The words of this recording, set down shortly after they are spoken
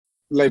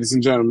Ladies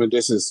and gentlemen,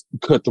 this is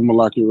Cut the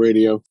Malarkey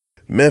Radio.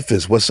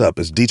 Memphis, what's up?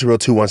 It's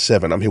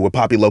D217. I'm here with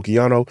Poppy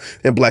Lokiano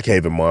and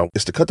Blackhaven Mom.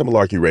 It's the Cut the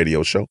Malarkey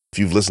Radio Show. If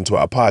you've listened to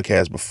our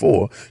podcast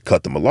before,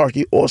 Cut the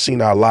Malarkey, or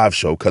seen our live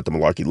show, Cut the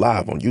Malarkey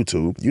Live on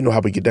YouTube, you know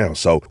how we get down.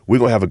 So we're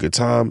going to have a good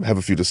time, have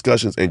a few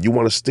discussions, and you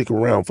want to stick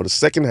around for the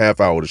second half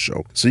hour of the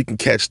show so you can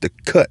catch the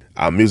Cut,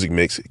 our music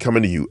mix,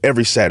 coming to you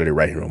every Saturday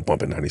right here on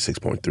Bumpin'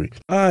 96.3.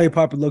 All right,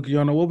 Poppy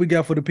Lokiano, what we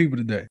got for the people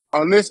today?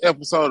 On this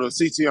episode of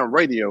CTM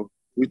Radio,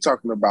 we're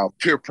talking about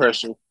peer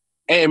pressure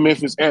and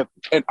Memphis anthem.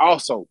 And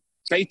also,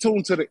 stay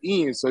tuned to the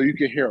end so you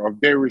can hear a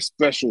very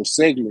special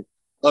segment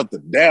of the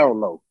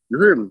download. You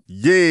hear me?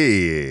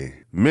 Yeah.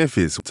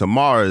 Memphis,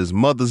 tomorrow is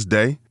Mother's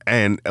Day.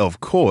 And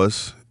of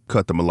course,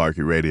 Cut the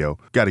Malarkey Radio.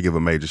 Got to give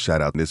a major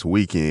shout out this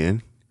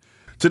weekend.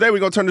 Today we're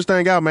going to turn this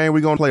thing out, man. We're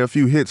going to play a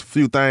few hits, a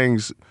few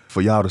things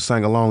for y'all to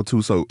sing along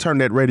to. So turn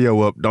that radio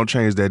up. Don't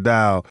change that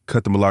dial.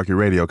 Cut the Malarkey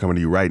Radio coming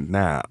to you right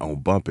now on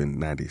Bumpin'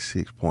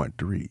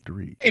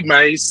 96.3. Hey,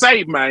 man,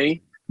 say,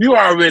 man. You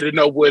already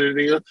know what it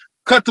is.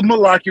 Cut the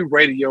Malarkey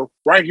Radio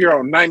right here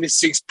on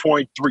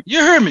 96.3. You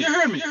hear me?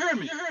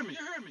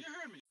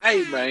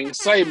 Hey, man,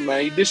 say,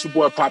 man. This your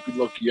boy, Poppy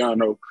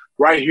Lokiano,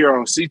 right here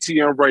on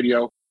CTM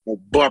Radio on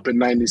Bumpin'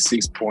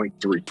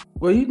 96.3.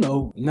 Well, you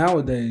know,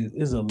 nowadays,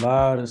 it's a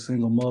lot of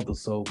single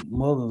mothers, so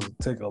mothers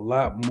take a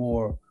lot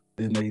more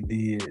than they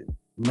did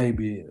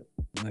maybe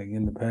like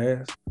in the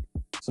past.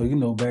 So, you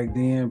know, back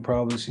then,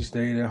 probably she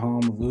stayed at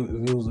home.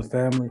 If it was a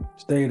family,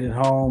 stayed at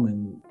home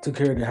and took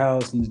care of the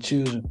house and the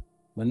children.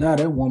 But now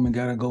that woman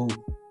got to go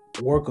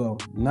work a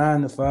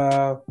 9 to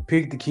 5,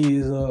 pick the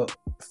kids up,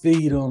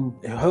 feed them,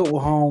 help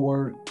with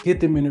homework, get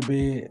them in the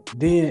bed,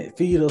 then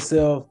feed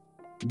herself,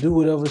 do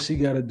whatever she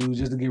got to do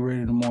just to get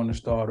ready in the morning,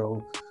 start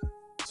over.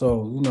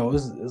 So, you know,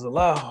 it's a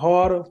lot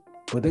harder,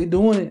 but they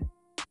doing it.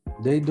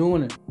 They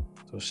doing it.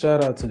 So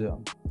shout out to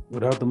them.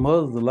 Without the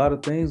mothers, a lot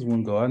of things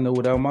wouldn't go. I know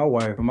without my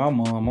wife and my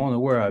mom, I don't know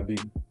where I'd be.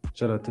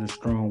 Shout out to the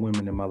strong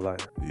women in my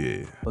life.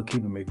 Yeah. For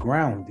keeping me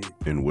grounded.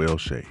 And well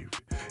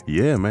shaved.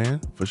 Yeah, man,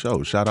 for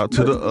sure. Shout out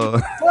to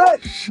the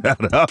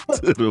shout out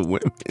to the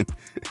women.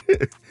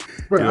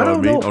 Bro, you know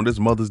what I mean? On this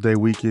Mother's Day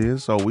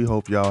weekend. So we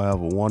hope y'all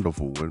have a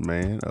wonderful one,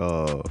 man.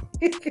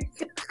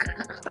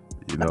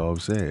 You know what I'm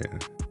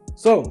saying?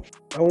 So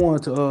I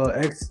wanted to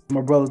ask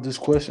my brother this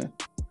question.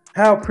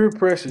 How peer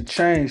pressure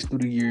changed through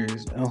the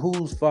years and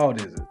whose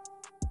fault is it?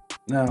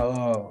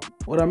 Now,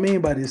 what I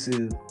mean by this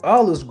is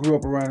all of us grew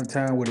up around a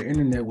time where the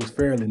internet was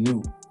fairly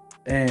new.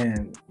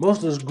 And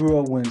most of us grew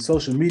up when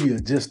social media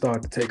just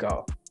started to take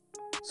off.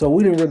 So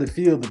we didn't really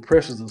feel the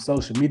pressures of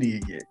social media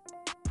yet.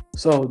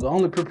 So the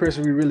only peer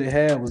pressure we really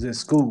had was at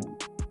school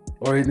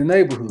or in the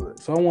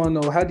neighborhood. So I want to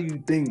know, how do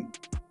you think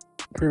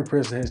peer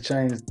pressure has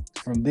changed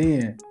from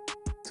then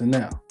to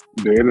now?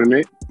 The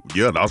internet?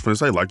 Yeah, I was going to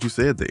say, like you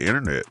said, the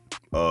internet.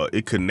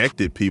 It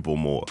connected people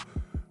more.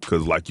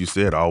 Because like you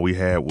said, all we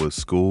had was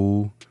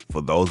school.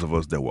 For those of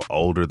us that were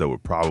older, that were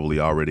probably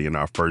already in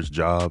our first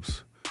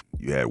jobs,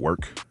 you had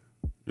work.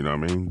 You know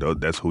what I mean?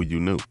 That's who you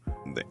knew.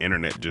 The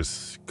internet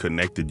just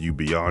connected you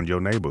beyond your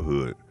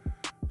neighborhood.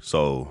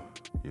 So,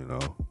 you know,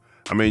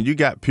 I mean, you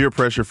got peer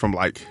pressure from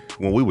like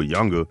when we were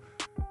younger.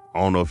 I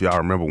don't know if y'all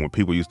remember when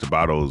people used to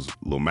buy those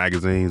little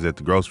magazines at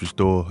the grocery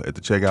store, at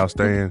the checkout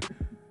stand.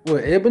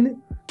 What, Ebony?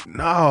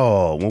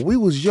 No, when we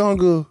was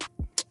younger,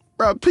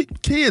 bro,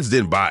 kids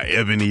didn't buy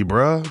Ebony,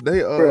 bro.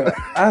 Bro,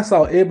 I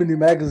saw Ebony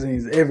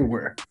magazines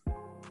everywhere.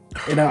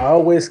 And I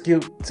always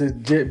skipped to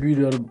Jet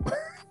Beauty of the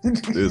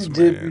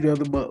Beauty of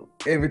the Month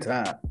every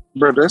time.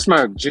 Bro, that's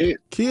not Jet.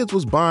 Kids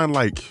was buying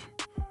like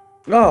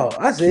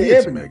I said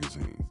kids Ebony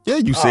magazines. Yeah,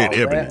 you said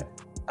Ebony. Man.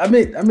 I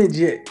meant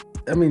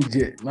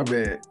Jet. My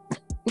bad.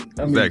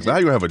 Exactly. How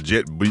you have a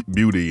Jet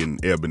Beauty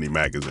and Ebony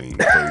magazine?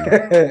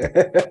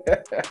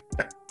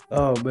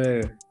 Oh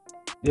man.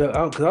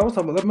 Yeah, because I was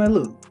talking about, man,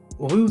 look,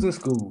 when we was in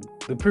school,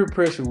 the peer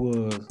pressure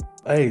was,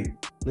 hey,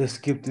 let's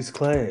skip this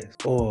class.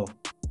 Or,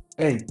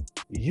 hey,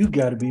 you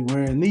got to be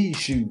wearing these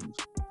shoes.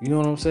 You know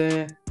what I'm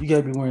saying? You got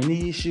to be wearing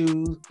these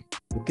shoes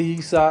with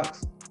these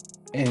socks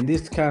and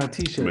this kind of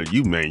t-shirt.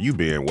 Man, you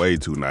being way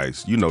too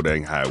nice. You know that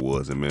ain't how it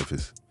was in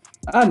Memphis.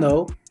 I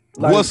know.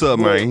 Like, what's up,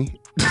 man?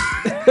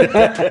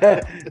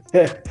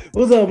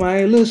 What's up,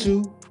 man? Little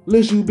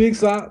shoe, big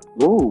sock.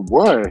 Oh,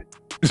 boy.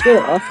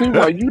 Yeah, I see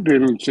why you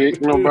didn't check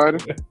nobody.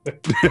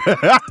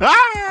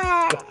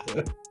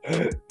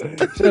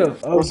 Shut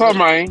up. What's up,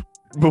 man?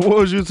 But what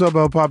was you talking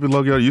about, Poppy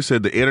Lokiano? You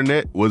said the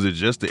internet. Was it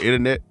just the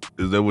internet?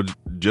 Is that what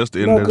just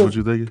the internet is what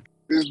you thinking?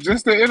 It's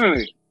just the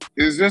internet.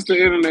 It's just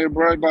the internet,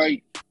 bro.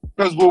 Like,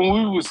 because when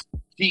we was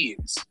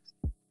kids,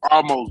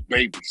 almost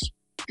babies,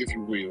 if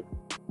you will,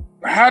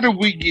 how did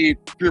we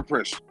get peer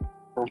pressure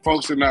from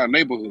folks in our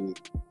neighborhood?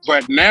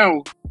 But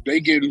now they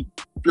getting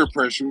peer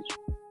pressure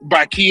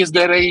by kids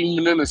that ain't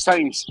even in the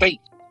same state.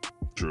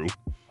 True.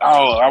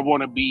 Oh, I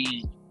want to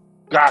be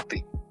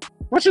gothic.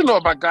 What you know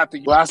about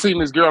gothic? Well, I seen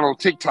this girl on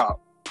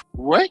TikTok.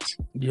 What?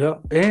 Yeah,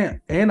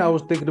 and I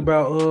was thinking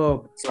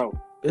about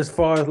as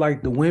far as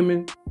like the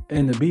women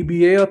and the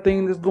BBL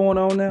thing that's going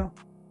on now,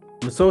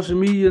 with social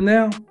media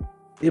now,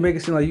 it make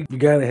it seem like you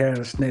gotta have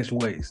a snatch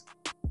waist.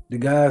 The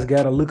guys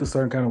gotta look a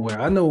certain kind of way.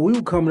 I know when we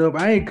were coming up,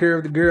 I ain't care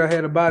if the girl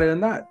had a body or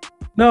not.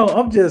 No,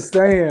 I'm just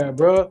saying,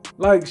 bro.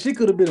 Like she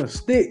could have been a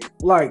stick.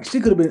 Like she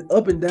could have been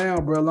up and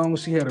down, bro, as long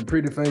as she had a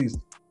pretty face.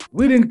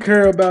 We didn't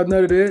care about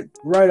none of that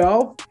right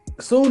off.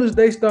 As soon as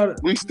they started,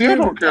 We still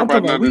don't care I'm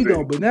about talking about none we of that.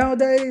 don't. But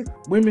nowadays,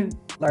 women,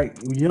 like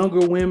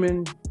younger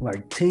women,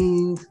 like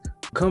teens,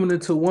 coming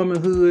into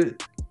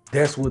womanhood,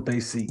 that's what they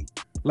see.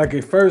 Like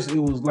at first, it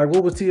was like,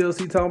 what was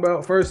TLC talking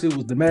about? First, it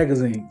was the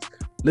magazines,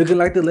 looking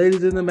like the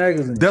ladies in the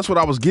magazines. That's what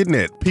I was getting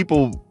at.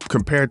 People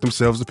compared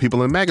themselves to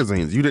people in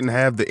magazines. You didn't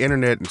have the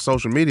internet and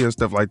social media and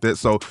stuff like that,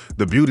 so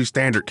the beauty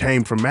standard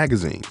came from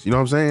magazines. You know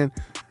what I'm saying?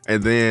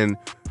 And then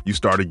you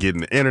started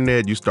getting the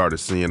internet, you started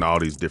seeing all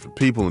these different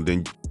people, and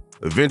then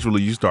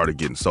eventually you started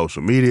getting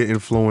social media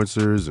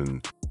influencers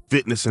and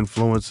fitness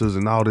influencers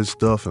and all this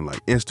stuff, and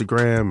like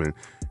Instagram, and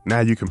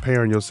now you're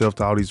comparing yourself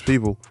to all these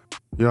people.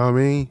 You know what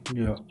I mean?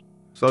 Yeah.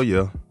 So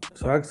yeah.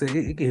 So I can say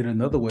it can hit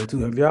another way too.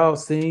 Have y'all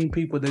seen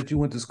people that you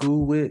went to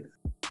school with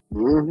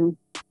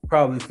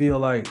probably feel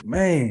like,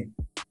 man,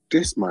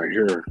 This my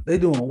hair. they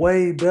doing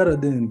way better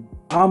than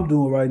I'm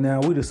doing right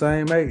now. We the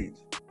same age.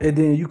 And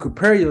then you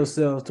compare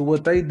yourselves to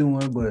what they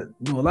doing, but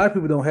you know, a lot of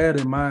people don't have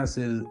their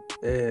mindset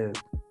as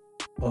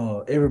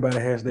everybody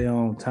has their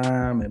own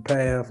time and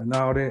path and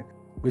all that.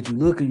 But you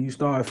look and you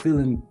start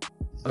feeling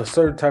a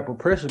certain type of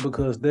pressure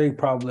because they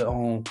probably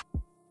on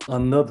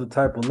another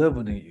type of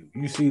level than you.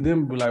 You see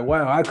them be like,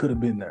 wow, I could have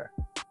been there.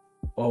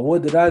 Or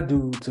what did I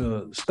do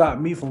to stop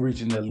me from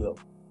reaching that level?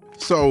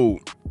 So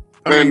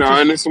And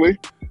honestly,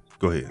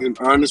 go ahead. And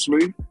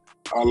honestly,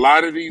 a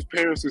lot of these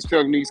parents is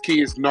telling these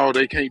kids, no,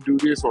 they can't do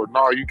this, or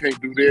no, you can't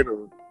do that,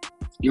 or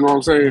you know what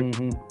I'm saying?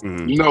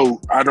 Mm-hmm. No,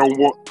 I don't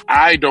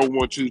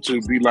want you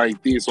to be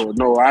like this, or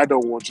no, I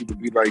don't want you to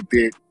be like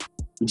that,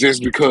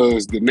 just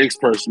because the next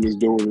person is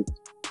doing it.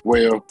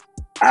 Well,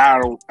 I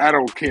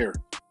don't care.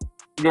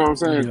 You know what I'm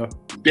saying? Yeah.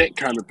 That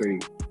kind of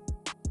thing.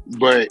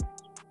 But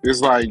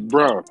it's like,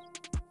 bruh,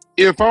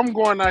 if I'm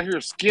going out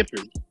here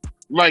skipping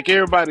like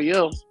everybody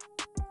else,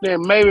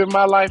 then maybe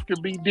my life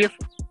could be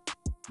different.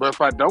 But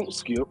if I don't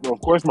skip, well,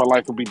 of course my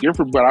life will be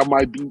different, but I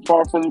might be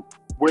far from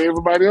where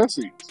everybody else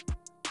is.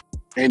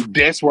 And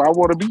that's where I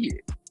want to be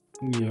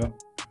at. Yeah.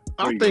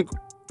 I think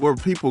where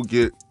people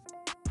get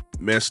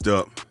messed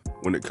up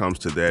when it comes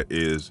to that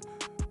is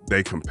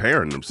they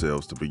comparing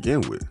themselves to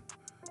begin with.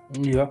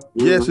 Yeah.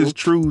 Yes, it's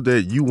true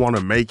that you want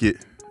to make it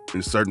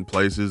in certain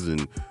places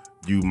and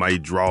you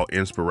might draw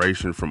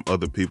inspiration from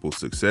other people's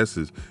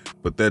successes,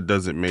 but that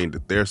doesn't mean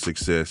that their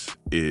success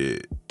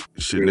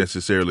should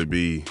necessarily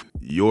be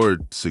your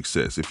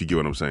success, if you get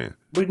what I'm saying.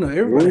 But you know,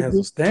 everybody has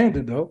a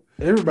standard though.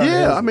 Everybody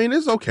has I mean,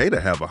 it's okay to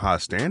have a high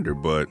standard,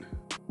 but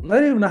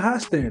not even a high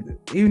standard.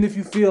 Even if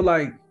you feel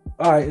like,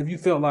 all right, if you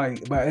felt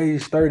like by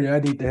age 30, I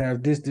need to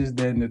have this, that,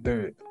 and the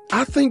third.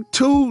 I think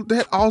too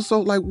that also,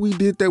 like, we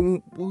did that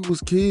when we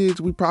was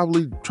kids. We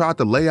probably tried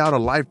to lay out a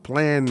life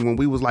plan when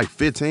we was like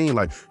 15.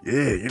 Like,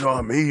 yeah, you know what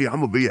I mean?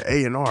 I'm gonna be an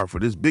A&R for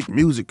this big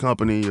music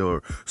company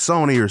or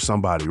Sony or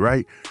somebody,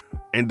 right?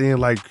 And then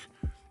like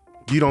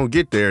you don't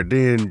get there,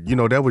 then you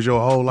know that was your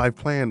whole life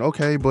plan.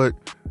 Okay, but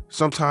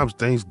sometimes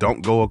things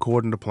don't go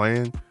according to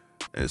plan,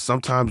 and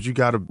sometimes you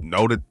gotta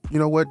know that, you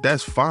know what,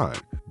 that's fine.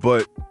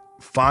 But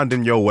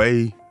finding your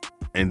way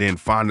and then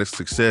finding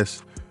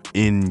success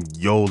in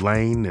your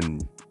lane,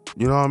 and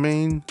you know what I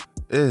mean?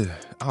 I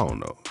don't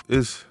know.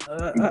 It's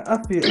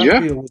I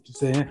feel what you're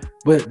saying,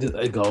 but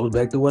it goes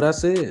back to what I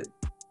said.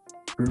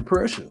 Peer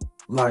pressure.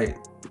 Like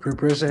peer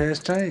pressure has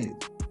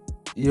changed.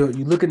 You're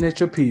looking at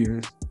your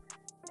peers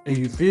and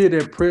you feel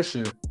that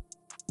pressure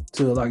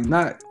to like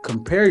not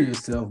compare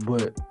yourself,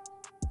 but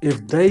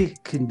if they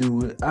can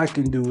do it, I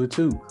can do it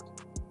too.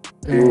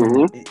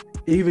 And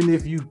even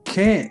if you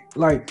can't,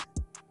 like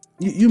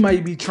you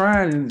might be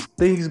trying and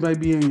things might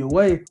be in your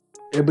way,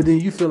 but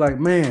then you feel like,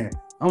 man,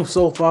 I'm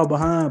so far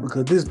behind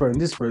because this person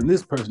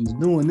is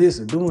doing this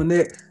and doing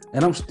that,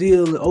 and I'm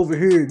still over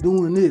here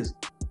doing this.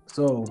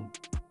 So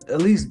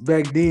at least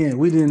back then,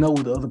 we didn't know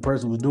what the other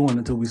person was doing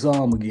until we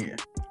saw him again.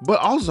 But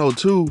also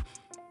too,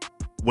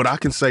 what I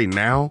can say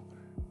now,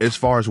 as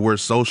far as where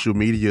social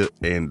media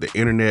and the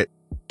internet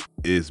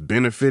is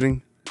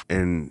benefiting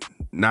and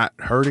not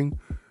hurting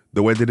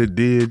the way that it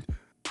did,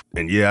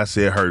 and yeah, I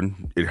said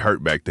hurting, it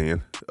hurt back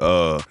then.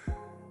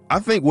 I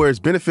think where it's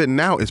benefiting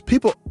now is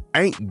people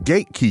ain't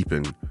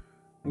gatekeeping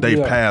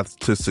their path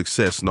to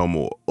success no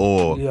more,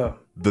 or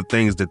the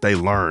things that they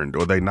learned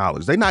or they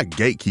knowledge. They not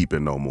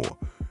gatekeeping no more.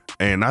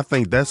 And I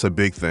think that's a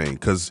big thing,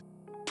 because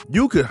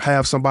you could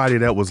have somebody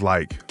that was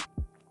like,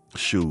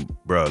 shoot,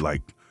 bro,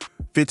 like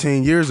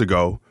 15 years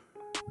ago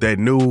that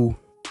knew,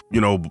 you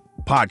know,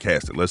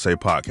 podcasting, let's say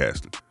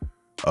podcasting.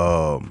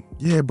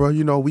 Yeah, bro,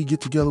 you know, we get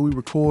together, we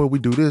record, we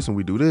do this and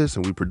we do this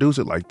and we produce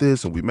it like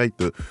this and we make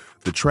the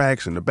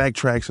tracks and the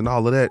backtracks and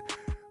all of that.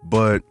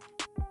 But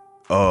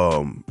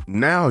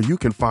now you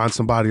can find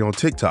somebody on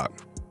TikTok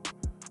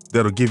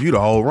that'll give you the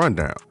whole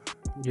rundown.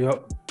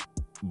 Yep.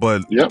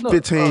 But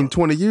 15,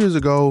 20 years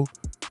ago,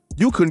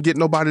 you couldn't get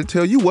nobody to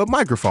tell you what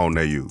microphone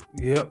they use.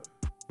 Yep.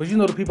 But you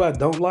know the people I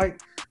don't like,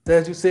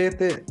 that you said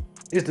that,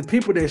 is the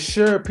people that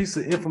share a piece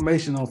of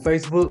information on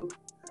Facebook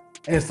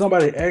and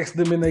somebody asks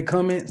them in their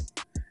comments,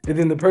 and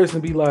then the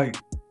person be like,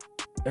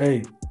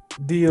 hey,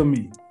 DM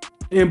me,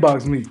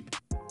 inbox me.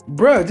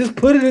 Bruh, just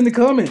put it in the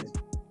comments.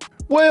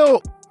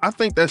 Well, I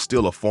think that's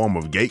still a form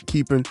of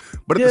gatekeeping,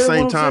 but at the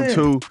same time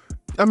too,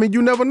 I mean,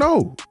 you never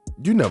know.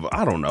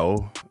 I don't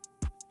know.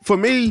 For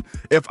me,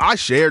 if I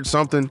shared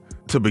something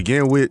to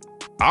begin with,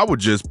 I would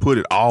just put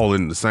it all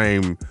in the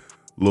same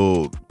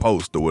little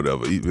post or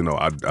whatever, even though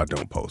I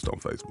don't post on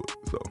Facebook.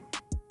 So,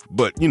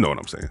 but you know what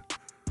I'm saying.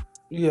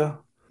 Yeah.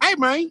 Hey,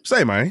 man.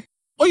 Say, man.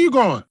 Where you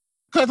going?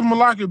 Cousin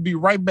Malarkey will be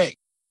right back.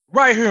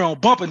 Right here on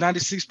Bumpin'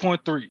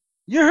 96.3.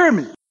 You hear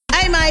me?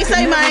 Hey, man,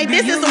 say, man,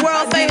 this is the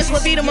world famous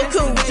Lavita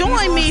McCool.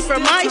 Join me for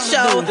my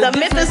show, the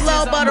Memphis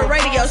Love Butter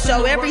Radio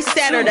Show, every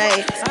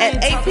Saturday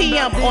at 8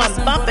 p.m.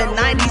 on Bumpin'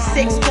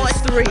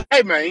 96.3.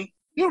 Hey, man,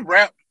 you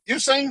rap, you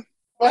sing?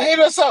 Well, hit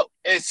us up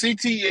at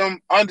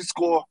CTM_podcast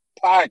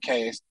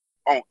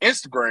on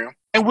Instagram,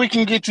 and we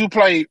can get you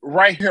played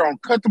right here on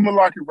Cut the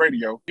Malarkey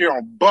Radio, here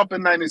on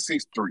Bumpin'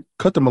 96.3.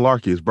 Cut the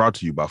Malarkey is brought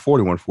to you by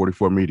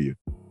 4144 Media.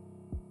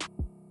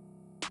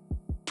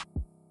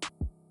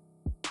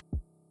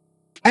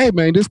 Hey,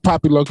 man, this is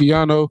Poppy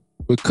Lociano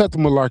with Cut the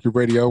Malarkey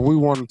Radio. We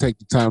want to take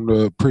the time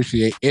to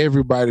appreciate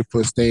everybody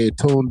for staying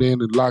tuned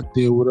in and locked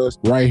in with us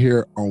right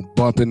here on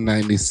Bumpin'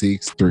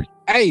 96.3.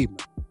 Hey,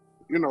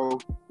 you know,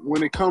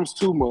 when it comes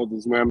to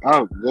mothers, man,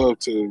 I would love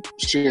to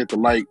shed the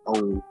light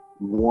on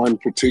one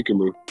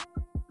particular,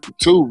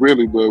 two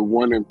really, but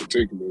one in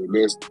particular, and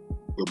that's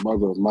the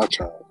mother of my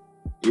child.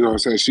 You know what I'm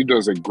saying? She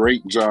does a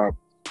great job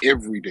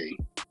every day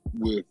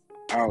with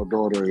our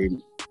daughter,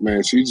 and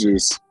man, she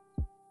just...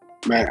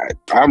 Man,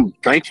 I'm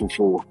thankful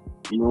for her.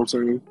 You know what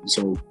I'm saying?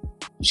 So,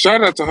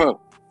 shout out to her.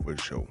 For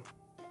sure.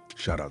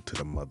 Shout out to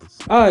the mothers.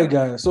 All right,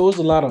 guys. So there's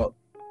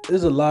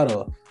a lot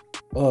of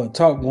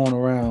talk going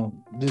around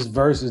this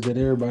verses that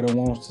everybody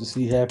wants to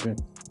see happen.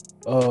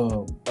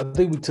 I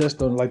think we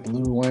touched on like the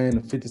Lil Wayne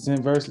and 50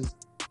 Cent verses,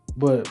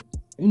 but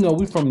you know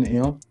we from the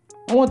M.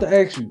 I want to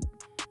ask you,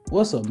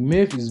 what's a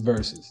Memphis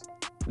verses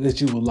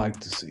that you would like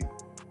to see?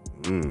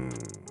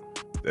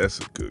 That's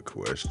a good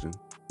question.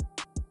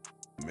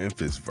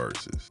 Memphis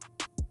versus,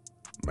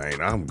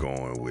 man, I'm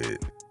going with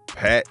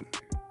Pat.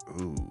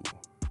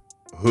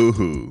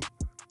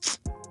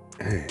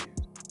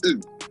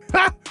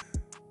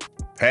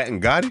 Pat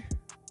and Gotti.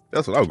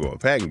 That's what I'm going.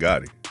 Pat and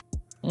Gotti.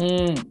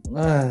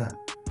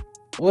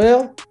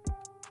 Well,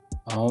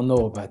 I don't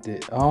know about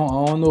that. I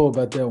don't know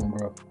about that one,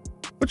 bro.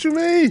 What you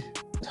mean?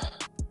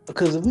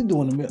 Because if we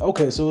doing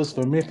so it's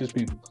for Memphis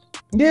people.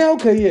 Yeah,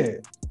 okay, yeah.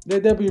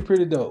 That'd be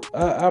pretty dope.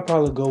 I'll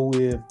probably go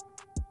with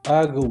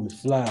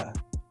Fly.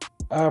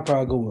 I'd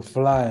probably go with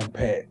Fly and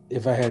Pat.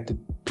 If I had to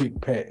pick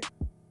Pat,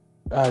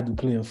 I'd be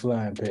playing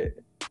Fly and Pat.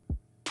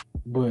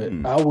 But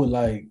I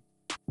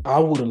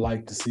would have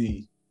liked to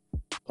see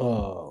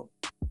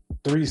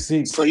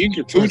 3-6. So you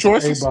get two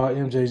choices? A-Ball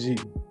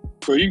MJG.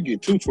 So you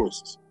get two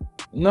choices.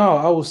 No,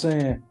 I was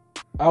saying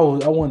I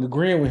wasn't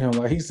agreeing with him.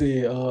 Like he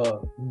said,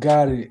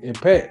 Gotti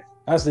and Pat.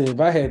 I said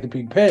if I had to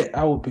pick Pat,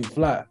 I would pick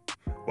Fly.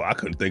 Well, I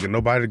couldn't think of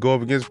nobody to go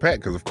up against Pat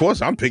because, of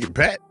course, I'm picking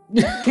Pat.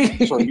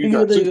 So you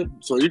got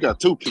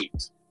two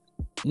picks.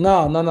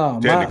 No.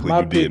 Technically,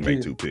 my you did pick make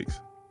is, two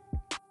picks.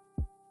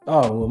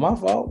 Oh, well, my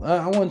fault.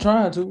 I wasn't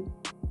trying to.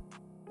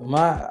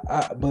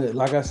 But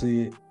like I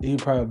said,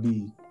 it'd probably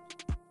be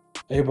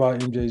A-Ball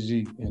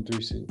MJG and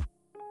 3-6.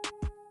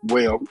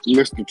 Well,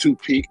 Mr. Two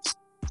Picks,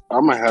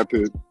 I'm gonna have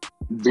to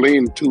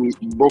blend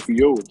both of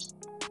yours.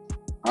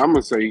 I'm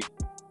gonna say,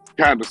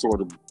 kind of, sort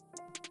of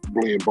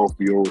blend both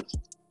of yours.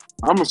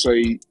 I'm gonna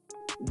say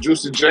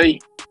Juicy J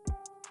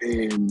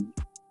and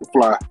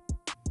Fly.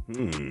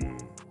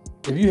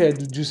 If you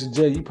had Juicy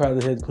J, you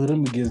probably had to put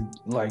him against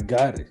like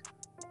Gotti.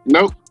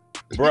 Nope.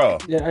 Bro.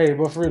 Yeah, hey,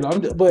 but for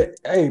real, but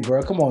hey,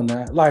 bro, come on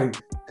now. Like,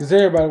 because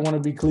everybody want to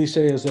be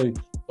cliche and say,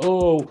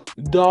 oh,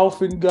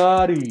 Dolphin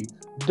Gotti.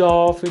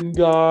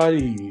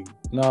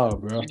 Nah,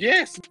 bro.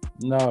 Yes.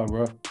 Nah,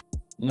 bro.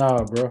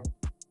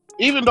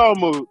 Even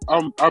though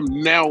I'm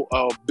now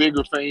a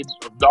bigger fan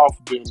of Dolph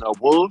than I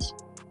was,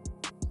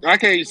 I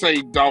can't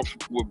say Dolph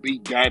would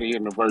beat Gotti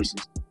in the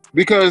verses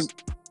because,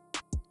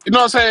 you know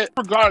what I'm saying,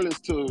 regardless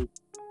to, you know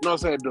what I'm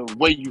saying, the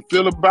way you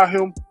feel about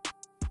him,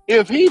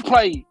 if he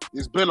played,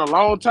 it's been a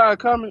long time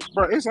coming,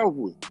 bro, it's over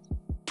with.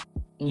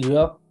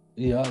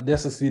 Yeah,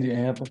 that's a city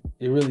anthem.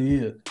 It really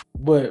is.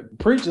 But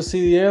Preach a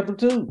city anthem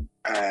too.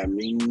 I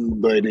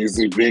mean, but is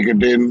it bigger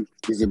than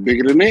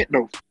that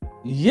though?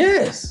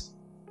 Yes.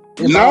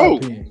 In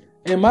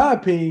my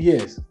opinion,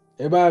 yes.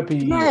 No.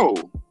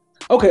 Yes.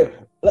 Okay,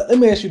 let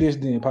me ask you this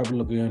then, Papa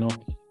Luciano.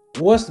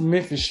 What's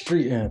Memphis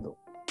street anthem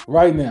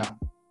right now?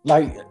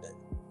 Like,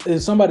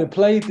 if somebody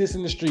played this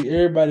in the street,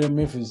 everybody in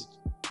Memphis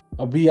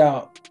will be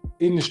out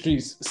in the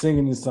streets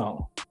singing this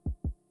song.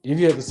 If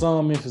you had to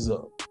sum Memphis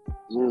up.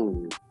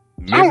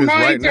 Memphis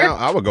right now,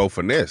 I would go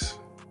Finesse.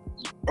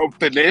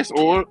 Finesse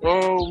or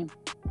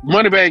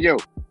Moneybag Yo.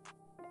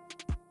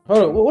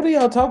 Hold on, what are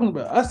y'all talking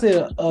about? I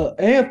said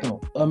anthem,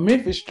 a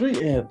Memphis street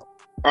anthem.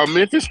 A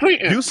Memphis street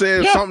anthem. You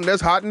said something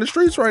that's hot in the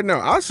streets right now.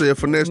 I said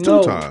finesse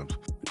No. 2 times.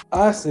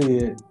 I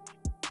said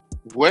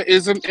What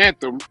is an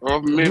anthem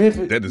of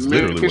Memphis? That is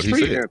literally what he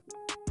said. Anthem?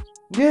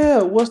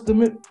 yeah, what's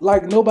the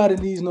like? Nobody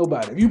needs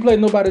nobody. If you play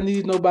Nobody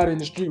Needs Nobody in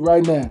the street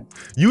right now,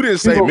 You didn't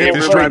say People-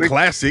 Memphis Everybody- Street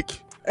Classic.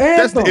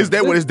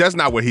 anthem. That's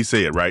not what he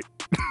said, right?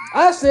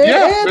 I said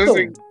Yeah,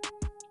 anthem.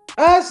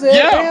 I said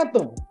Yeah.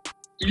 anthem.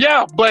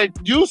 Yeah, but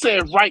you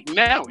said right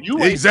now. You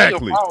ain't Exactly.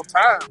 saying all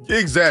time.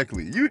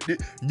 Exactly. You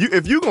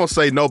if you gonna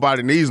say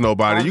nobody needs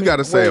nobody, you got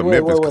to say a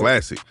wait, Memphis wait.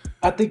 classic.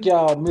 I think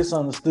y'all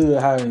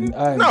misunderstood how I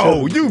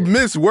No, interpreted you it.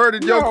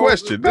 misworded your No,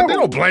 question. no. They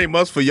don't blame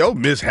us for your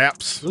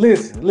mishaps.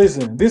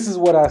 Listen. This is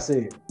what I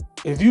said.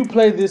 If you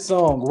play this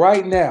song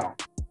right now,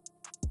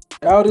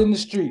 out in the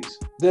streets,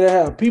 that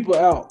have people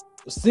out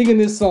singing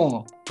this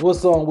song, what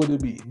song would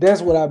it be?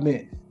 That's what I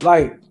meant.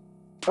 Like,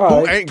 all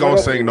Who right, ain't gonna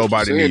like I sing said-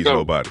 Nobody said, Needs though.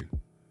 Nobody?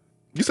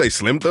 You say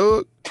Slim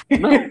Thug?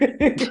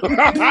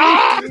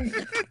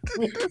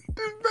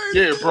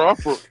 Yeah, bro.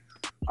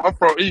 I'm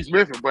from East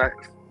Memphis, but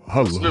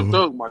Slim Hello.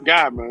 Thug, my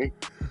guy, man.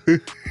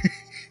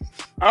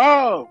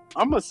 Oh,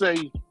 I'm gonna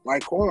say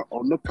like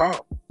on the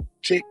call,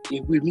 check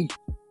in with me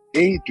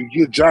and do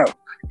your job.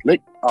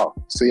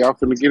 So y'all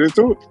finna get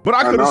into it. But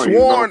I could have know, you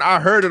sworn I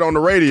heard it on the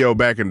radio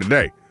back in the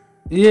day.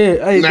 Yeah,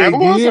 hey, Now they it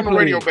was did on the play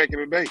radio it. back in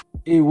the day.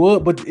 It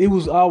was, but it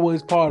was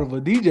always part of a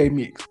DJ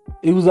mix.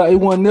 It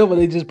wasn't never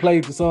they just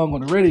played the song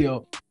on the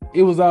radio.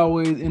 It was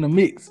always in a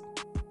mix.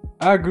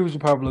 I agree with you,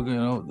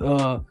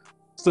 Pablo.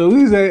 So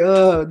we say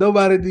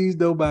Nobody Needs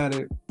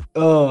Nobody.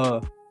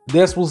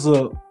 That's what's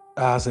up.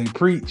 I say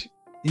preach.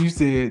 You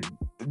said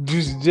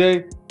Juicy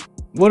J.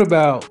 What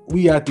about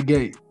We Out the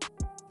Gate?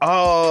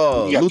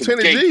 Oh, You got the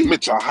Lieutenant Gate G.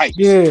 Mitchell Heights.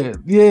 Yeah,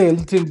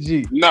 Lieutenant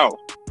G. No.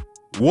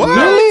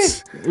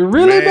 What?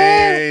 Really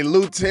bad? Man,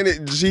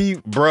 Lieutenant G,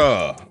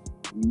 bruh.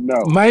 No.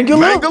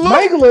 Mangala?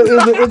 Mangala?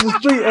 Is a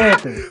street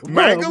anthem.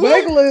 Mangala?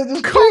 Mangala is a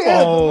street Come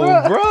anthem,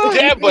 on, bro.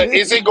 Yeah, but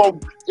is it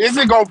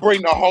gonna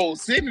bring the whole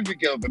city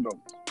together though?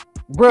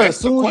 Bro, That's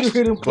as soon the as you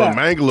hear them But clap,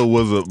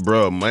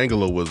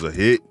 Mangala was a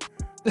hit.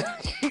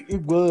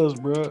 it was,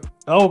 bro.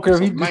 I don't care if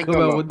he So just come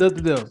Mangala. out with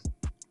nothing else.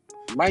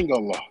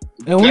 Mangala.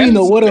 And we didn't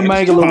know what a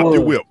That's- Mangala Pop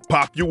your was. whip.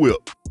 Pop your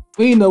whip.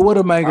 We didn't know what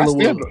a I Mangala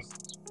still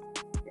was.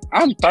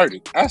 I'm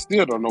 30. I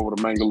still don't know what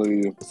a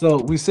Mangala is. So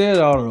we said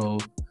all of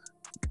those.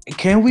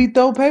 Can we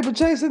throw Paper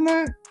Chase in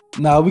there?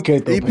 No, we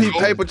can't throw EP Paper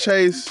Chase. Paper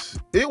Chase,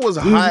 it was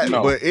hot,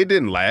 No. but it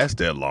didn't last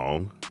that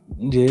long.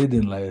 Yeah, it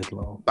didn't last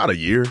long. About a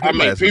year. I It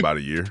mean, lasted people- about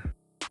a year.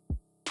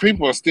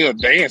 People still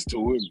dance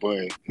to it, but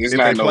it's If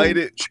not they no played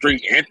it?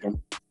 street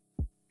anthem.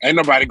 Ain't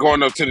nobody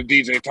going up to the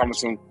DJ talking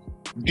some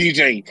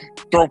DJ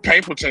throw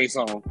Paper Chase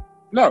on.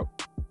 No.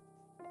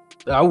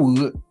 I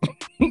would.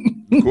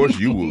 Of course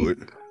you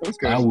would. That's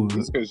I would.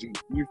 because you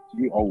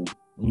old.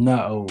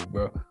 Not old,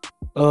 bro.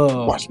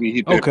 Watch me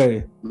hit that.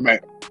 Okay. Man,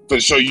 to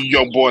show you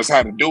young boys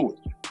how to do it.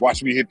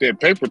 Watch me hit that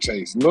Paper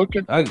Chase. Look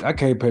at I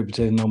can't Paper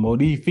Chase no more.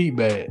 These feet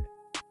bad.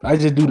 I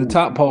just do the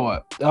top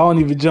part. I don't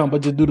even jump. I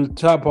just do the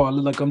top part.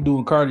 Look like I'm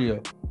doing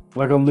cardio.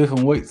 Like I'm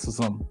lifting weights or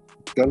something.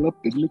 Girl up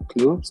in the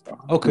club. Start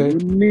Okay.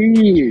 doing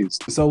this.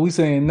 So we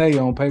saying nay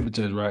on Paper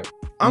Chase, right?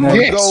 I'm Nah.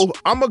 gonna Yes. go.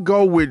 I'm gonna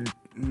go with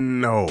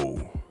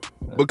no,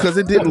 because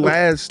it didn't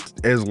last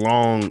as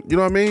long. You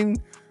know what I mean?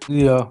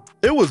 Yeah.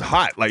 It was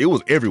hot, like it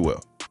was everywhere.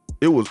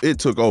 It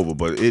took over,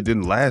 but it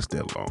didn't last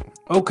that long.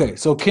 Okay.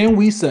 So can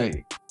we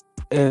say,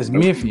 as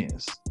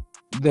Memphians,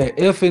 that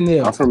I'm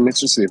FNF from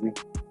Mississippi.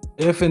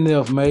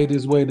 made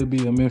his way to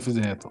be a Memphis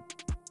anthem?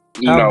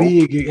 No.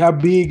 How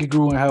big it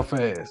grew and how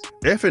fast?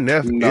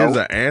 FNF No. is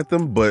an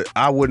anthem, but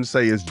I wouldn't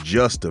say it's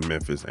just a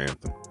Memphis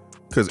anthem,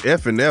 because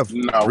FNF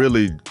No.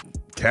 really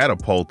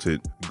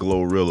catapulted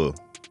Glorilla.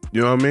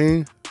 You know what I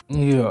mean?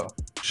 Yeah.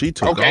 She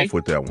took Okay. off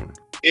with that one.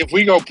 If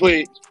we go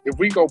put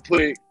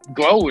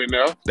Glow in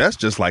there, That's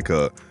just like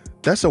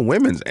that's a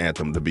women's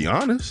anthem, to be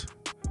honest.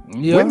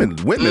 Yeah. Women are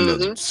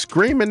Mhm.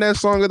 screaming that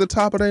song at the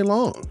top of their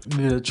lungs.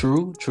 Yeah,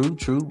 true.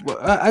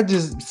 But I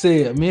just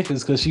said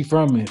Memphis because she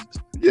from Memphis.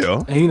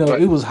 Yeah, And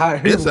it was hot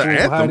here It's before an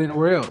it was hot anthem.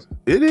 anywhere else.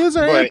 it is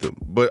an But- anthem,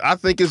 but I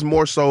think it's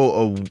more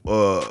so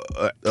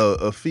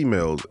a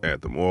female's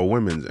anthem or a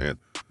women's anthem.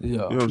 Yeah. You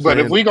know what I'm but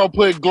saying? if we gonna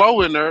put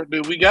Glow in there,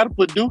 then we got to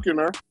put Duke in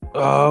there.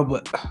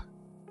 But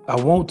I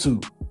want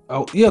to.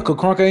 Yeah, cause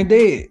Crunk ain't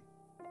dead.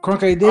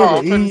 Crunk ain't dead, Oh,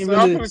 but he ain't I'm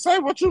really gonna say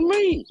what you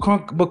mean.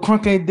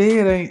 Crunk ain't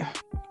dead. Ain't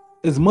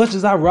as much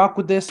as I rock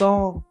with that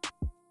song.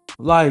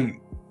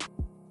 Like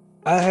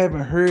I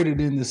haven't heard it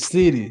in the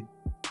city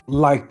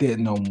like that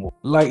no more.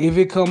 Like if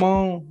it come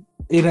on,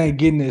 it ain't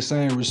getting that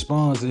same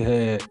response it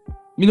had.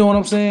 You know what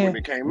I'm saying? When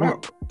it came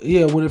out.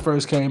 Yeah, when it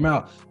first came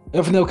out.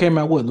 FNL came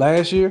out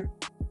last year?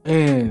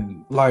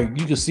 And like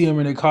you can see them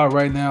in their car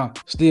right now,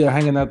 still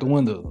hanging out the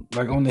window,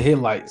 like on the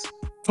headlights.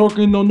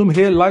 Talking on them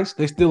headlights,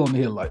 they still on the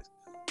headlights.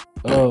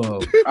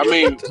 I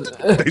mean,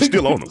 they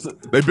still on them.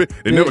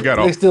 They never got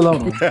They off. still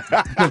on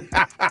them.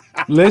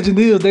 Legend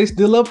is they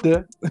still up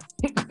there.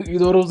 You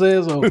know what I'm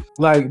saying? So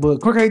like,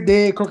 but Crook ain't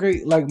dead. Crook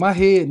ain't like my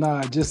head.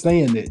 Nah, just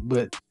saying it,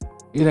 but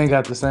it ain't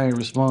got the same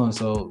response.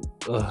 So,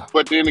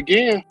 but then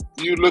again,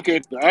 you look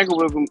at the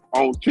algorithm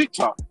on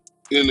TikTok,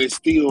 and it's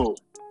still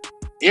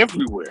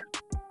everywhere.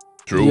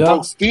 True. Yeah.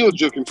 Folks still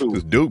juking to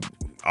This it. Duke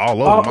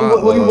all over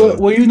my.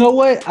 Well, you know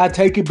what? I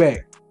take it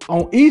back.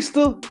 On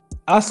Easter,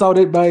 I saw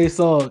that by his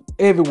song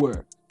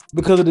everywhere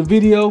because of the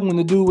video when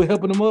the dude was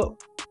helping him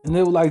up, and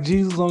they were like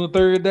Jesus on the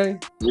third day.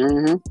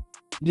 Mm-hmm.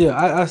 Yeah,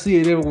 I see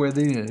it everywhere.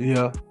 Then,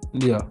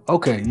 yeah,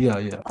 okay,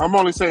 yeah. I'm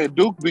only saying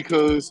Duke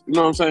because you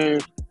know what I'm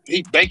saying.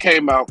 They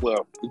came out.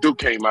 Well, Duke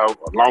came out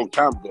a long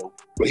time ago,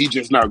 but he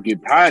just now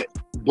getting hot.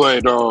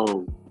 But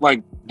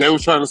like they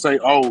was trying to say,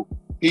 oh,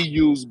 he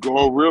used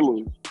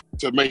Gorilla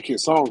to make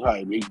his song hot,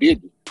 and he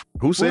didn't.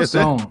 Who said that?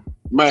 Song?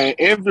 Man,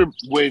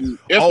 when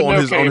on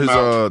his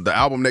the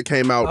album that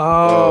came out.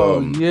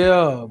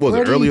 Yeah. Was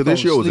it earlier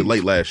this year or was it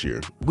late last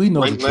year? We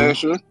know late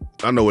last year.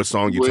 I know what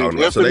song you're talking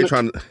about. So they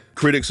trying to.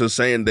 Critics are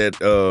saying that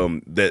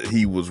that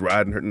he was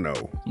riding her. No,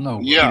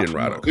 yeah, he didn't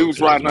ride her. He was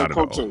riding her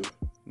coattail.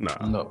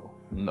 No.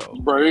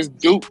 Bro, it's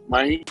Duke,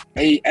 man.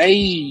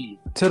 Hey.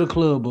 Tell the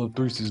club of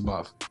 3 6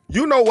 Mafia.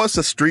 You know what's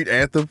a street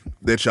anthem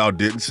that y'all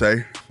didn't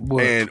say?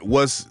 What? And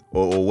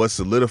what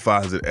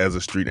solidifies it as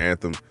a street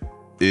anthem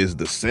is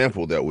the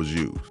sample that was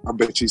used. I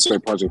bet you say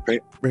Project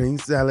Pat. Bring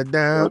salad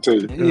down. I'll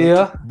tell you.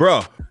 Yeah.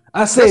 Bruh.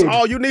 I said that's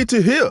all you need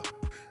to hear.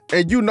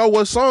 And you know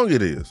what song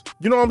it is.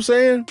 You know what I'm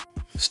saying?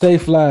 Stay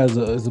Fly is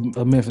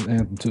a Memphis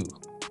anthem too.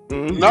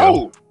 Mm-hmm.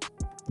 No.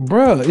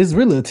 Bruh, it's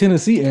really a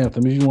Tennessee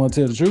anthem if you want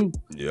to tell the truth.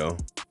 Yeah.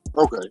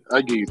 Okay,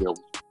 I give you that one.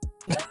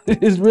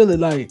 It's really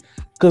like,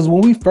 because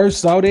when we first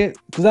saw that,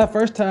 because that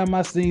first time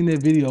I seen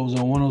that video was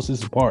on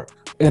 106 Park,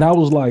 and I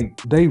was like,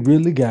 they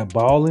really got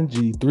Ball and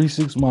G, 3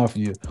 6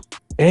 Mafia,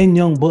 and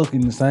Young Buck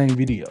in the same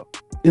video.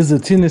 It's a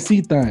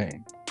Tennessee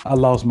thing. I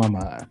lost my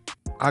mind.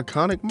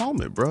 Iconic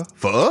moment, bro.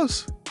 For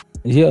us.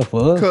 Yeah,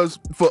 for us. Because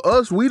for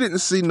us, we didn't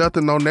see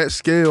nothing on that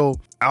scale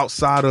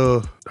outside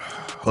of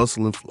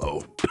Hustle and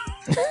Flow.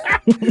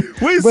 We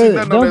didn't see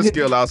nothing on that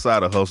scale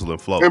outside of Hustle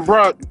and Flow. And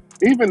bro,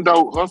 even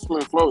though Hustle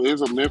and Flow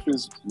is a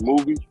Memphis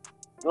movie, you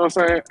know what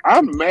I'm saying?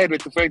 I'm mad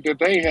at the fact that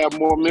they have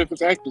more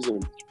Memphis actors in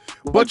it.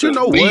 But you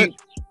know what?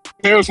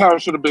 Terrence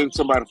Howard should have been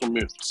somebody from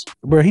Memphis.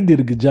 Bro, he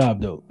did a good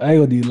job though. I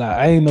ain't gonna lie.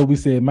 I ain't know we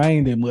said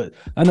Maine that much.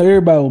 I know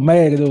everybody was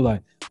mad because they were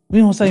like, we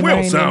don't say Maine.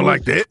 We don't sound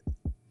like that.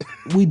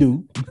 We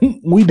do.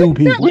 We do,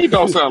 people. We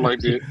don't sound like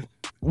that.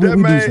 we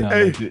do sound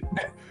like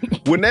that.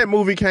 When that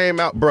movie came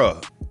out,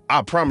 bruh,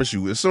 I promise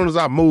you, as soon as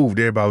I moved,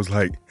 everybody was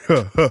like,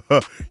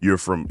 you're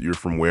from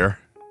where?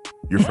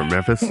 You're from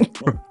Memphis?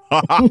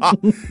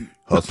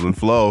 Hustle and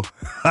Flow.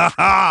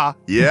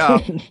 Yeah.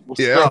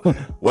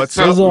 What's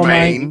up,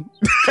 Maine?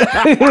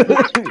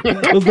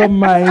 What's up,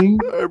 Maine?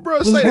 Hey,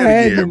 bro, say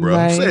that again, bro.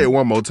 Maine? Say it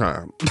one more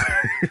time.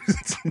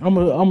 I'm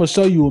gonna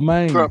show you a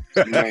Maine. What's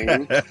up,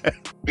 Maine?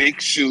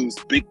 Big shoes,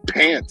 big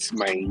pants,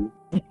 Maine.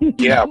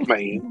 Yeah,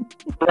 man.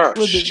 Bro,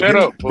 shut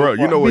up. Bro,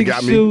 you know what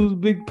got me? Big shoes,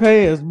 big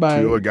pants, man.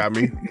 You know what got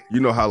me? You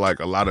know how like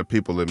a lot of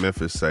people in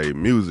Memphis say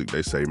music,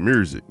 they say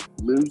music.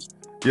 Music?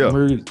 Yeah.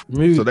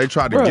 Music. So they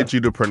try to get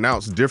you to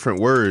pronounce different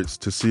words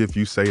to see if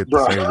you say it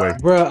the same way.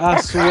 Bro, I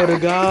swear to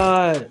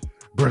God.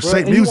 Bro,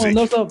 say music.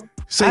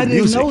 Say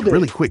music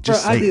really quick.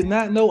 Just say I did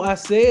not know I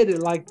said it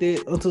like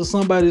that until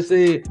somebody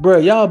said, bro,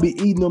 y'all be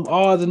eating them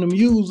R's and them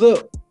U's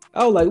up.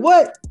 I was like,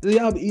 what?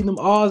 Y'all be eating them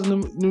R's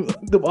and them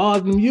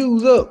R's and them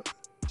U's up.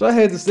 So I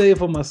had to say it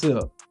for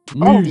myself.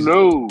 Music.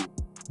 Oh no.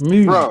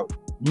 Music. Bro.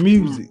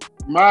 Music.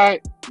 My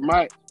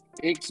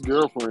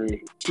ex-girlfriend,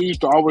 she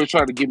used to always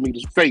try to get me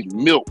to say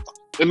milk.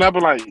 And I'd be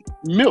like,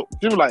 milk.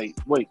 She was like,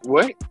 wait,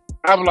 what?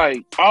 I'd be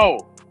like,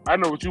 oh, I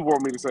know what you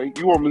want me to say.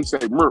 You want me to say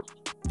milk.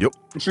 Yep.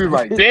 She was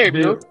like, damn,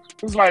 milk.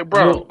 It's like,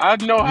 bro, I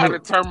know how to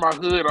turn my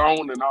hood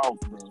on and off,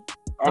 bro.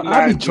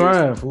 I be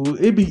trying, fool.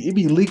 It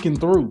be leaking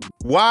through.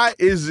 Why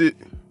is it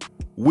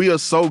we are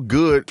so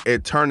good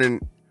at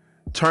turning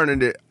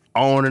it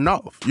on and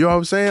off? You know what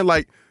I'm saying?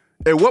 Like,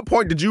 at what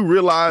point did you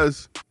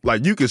realize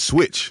like you could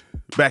switch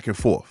back and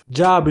forth?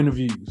 Job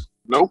interviews.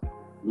 Nope.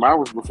 Mine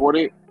was before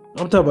that.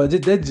 I'm talking about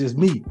that's just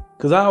me.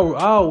 Cause I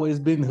always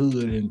been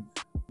hood, and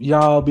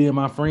y'all being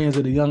my friends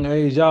at a young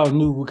age, y'all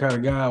knew what kind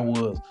of guy I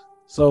was.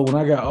 So when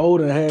I got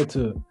older, I had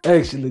to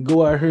actually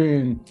go out here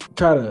and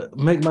try to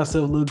make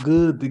myself look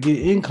good to get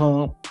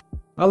income.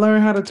 I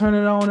learned how to turn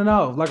it on and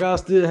off. Like I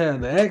still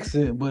had the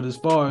accent, but as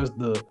far as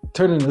the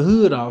turning the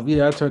hood off,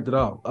 yeah, I turned it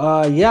off.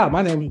 Yeah,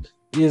 my name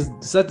is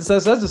such and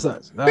such and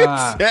such.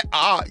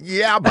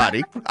 Yeah,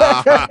 buddy.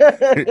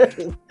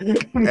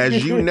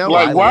 As you know,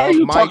 like, why are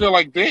you talking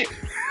like that?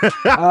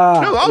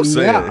 No, I'm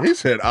saying. He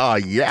said,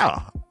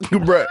 yeah.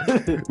 Bro,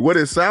 what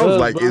it sounds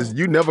like is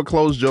you never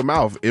closed your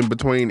mouth in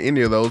between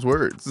any of those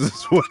words.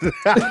 Whoever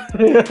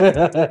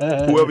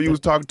you was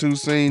talking to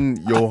seen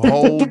your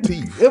whole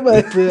teeth.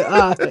 Everybody said,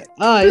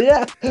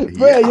 yeah.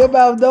 Bro, your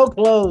mouth don't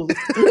close.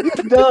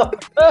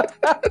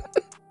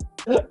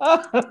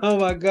 Oh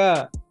my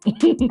God.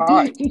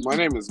 Hi, my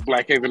name is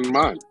Black Haven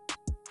Mind.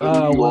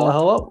 Well,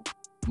 hello.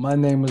 My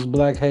name is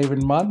Black Haven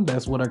Martin.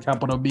 That's with a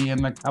capital B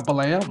and a capital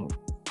M.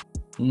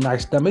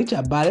 Nice to meet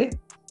you, buddy.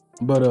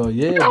 But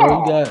yeah, bro,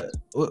 you got.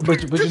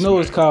 But you know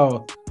it's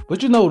called.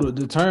 But you know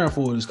the term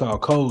for it is called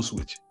code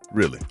switch.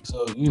 Really?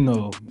 So you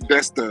know.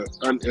 That's the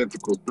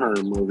unethical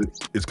term of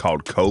it. It's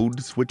called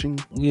code switching?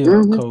 Yeah,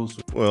 code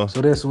switch. Well,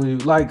 so that's what you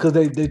like, because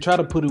they try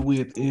to put it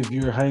with if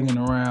you're hanging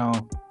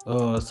around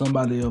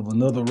somebody of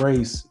another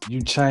race,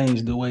 you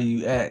change the way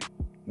you act.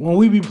 When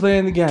we be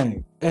playing the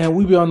game and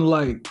we be on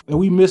the and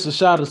we miss a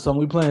shot or something,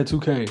 we playing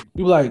 2K.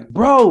 You be like,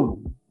 bro,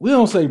 we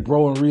don't say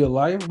bro in real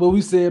life, but we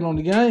say it on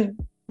the game.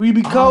 We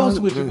be code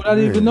switching without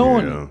even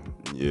knowing it.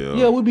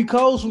 Yeah, we be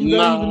code switching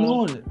without even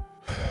knowing it.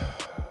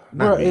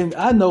 Bro, and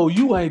I know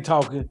you ain't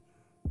talking.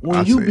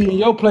 When you be in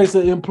your place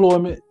of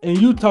employment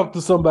and you talk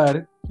to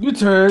somebody, you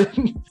turn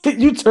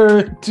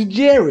to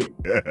Jerry.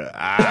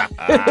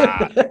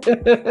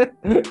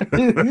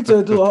 You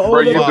turn to an older Bro,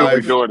 you do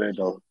be doing that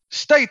though.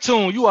 Stay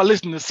tuned. You are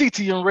listening to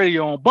CTM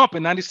Radio on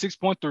Bumpin'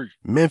 96.3.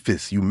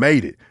 Memphis, you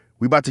made it.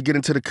 We about to get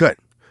into the cut.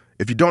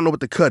 If you don't know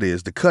what the cut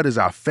is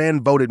our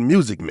fan-voted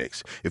music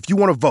mix. If you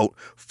want to vote,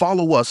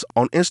 follow us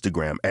on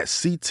Instagram at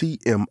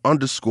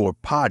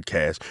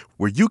CTM_podcast,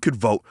 where you could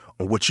vote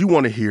on what you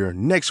want to hear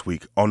next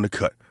week on the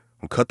cut.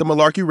 On Cut the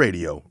Malarkey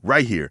Radio,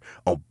 right here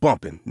on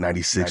Bumpin'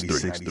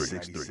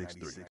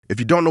 96.3. If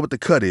you don't know what the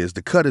cut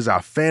is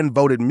our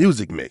fan-voted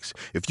music mix.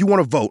 If you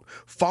want to vote,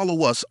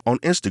 follow us on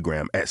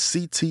Instagram at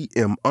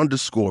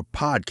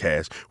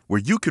CTM_podcast,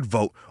 where you could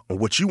vote on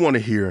what you want to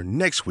hear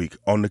next week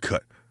on the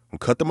cut. On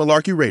Cut the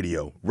Malarkey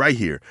Radio, right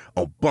here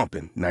on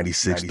Bumpin'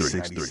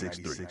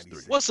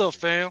 96.3. What's up,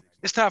 fam?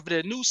 It's time for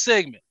that new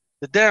segment,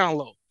 The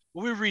Download,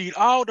 where we read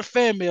all the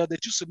fan mail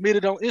that you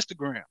submitted on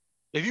Instagram.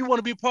 If you want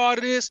to be part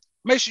of this,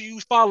 make sure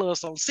you follow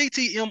us on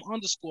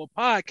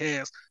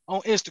CTM_podcast on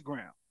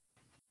Instagram.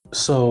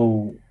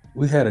 So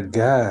we had a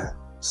guy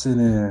send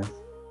in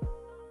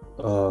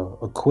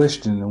a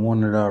question and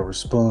wanted our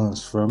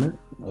response from it.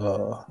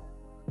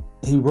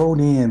 He wrote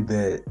in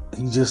that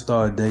he just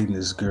started dating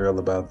this girl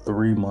about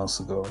 3 months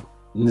ago,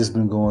 and it's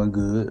been going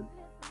good.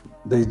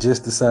 They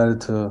just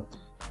decided to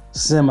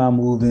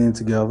semi-move in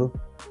together.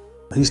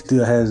 He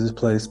still has his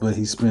place, but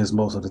he spends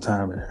most of the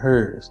time at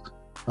hers.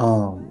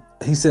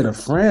 He said a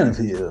friend of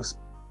his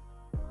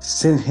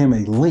sent him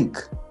a link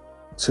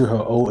to her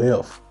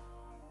OF.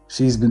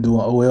 She's been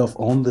doing OF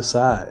on the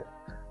side,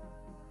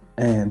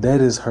 and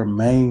that is her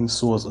main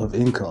source of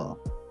income.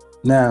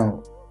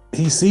 Now,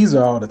 he sees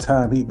her all the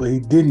time, but he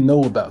didn't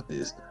know about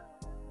this.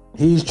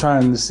 He's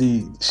trying to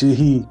see, should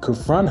he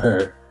confront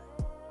her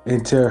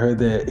and tell her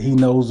that he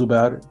knows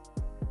about it,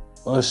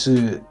 or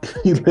should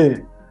he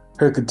let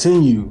her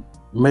continue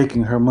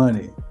making her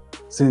money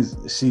since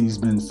she's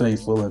been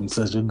faithful and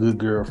such a good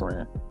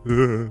girlfriend?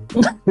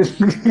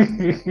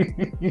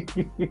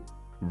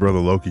 Brother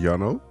Loki, y'all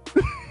know?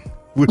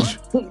 Which?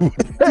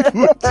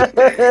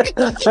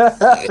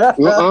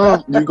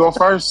 You go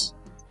first.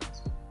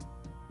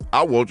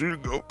 I want you to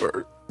go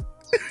first.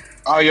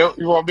 Oh, you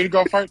want me to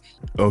go first?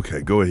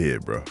 Okay, go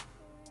ahead, bro.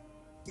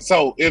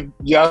 So if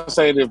y'all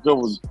saying if it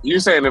was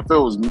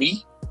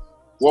me,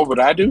 what would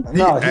I do?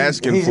 He's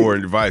asking for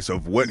advice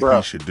of what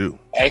he should do.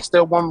 Ask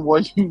that woman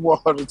what you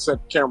want her to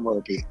set the camera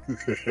up in.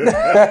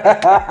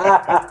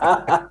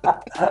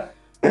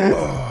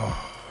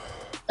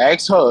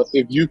 Ask her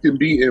if you can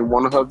be in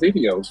one of her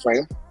videos,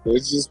 fam.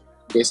 That's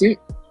it.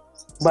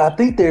 But I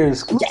think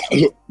there's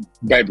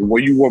baby,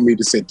 where you want me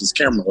to set this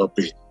camera up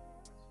in?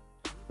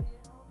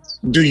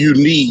 Do you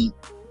need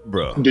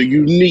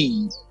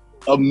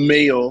a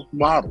male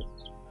model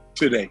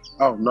today?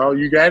 Oh no,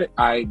 you got it?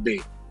 I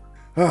bet.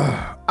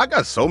 I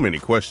got so many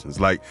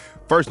questions. Like,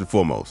 first and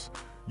foremost,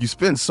 you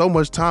spend so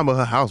much time at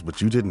her house, but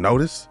you didn't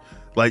notice?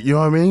 Like, you know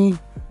what I mean?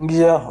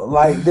 Yeah,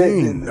 like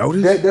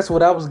that's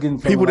what I was getting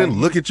from. People didn't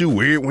look at you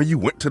weird when you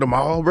went to the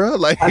mall, bro.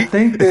 Like, I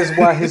think that's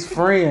why his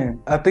friend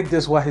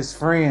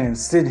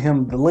sent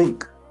him the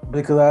link,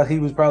 because he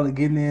was probably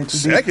getting in too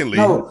deep. Secondly,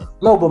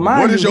 but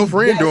what is your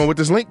friend doing with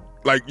this link?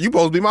 Like, you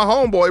supposed to be my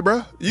homeboy,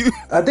 bro.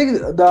 I think,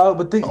 dog,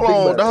 but think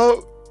about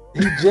dog.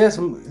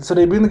 So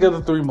they've been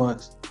together 3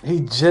 months.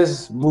 He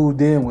just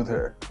moved in with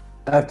her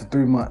after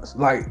 3 months.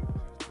 Like,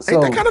 so,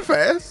 ain't that kind of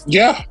fast?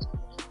 Yeah.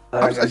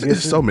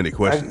 It's so many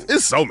questions.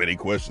 It's so many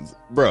questions,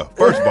 bro.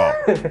 First of all,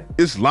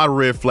 it's a lot of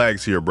red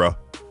flags here, bro.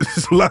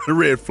 It's a lot of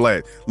red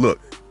flags. Look.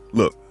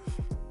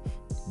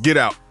 Get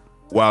out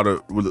get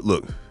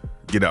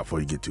out before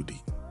you get too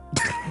deep.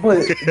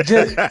 But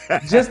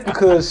just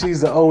because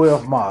she's an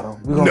OF model,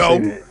 we're gonna say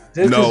that.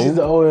 Because she's an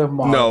OF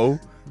model. No.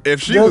 If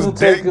she was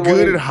that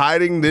good at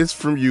hiding this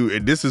from you,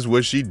 and this is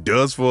what she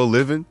does for a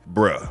living,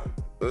 bruh.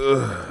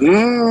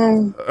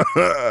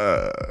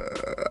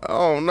 I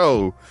don't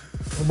know.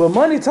 But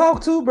money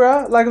talk too,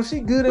 bro. Like, if she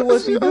good at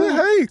what she do,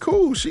 hey,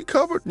 cool. She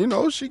covered.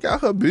 She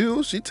got her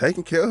bills. She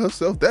taking care of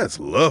herself. That's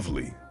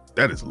lovely.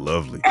 That is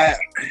lovely. I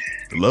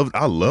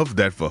love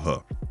that for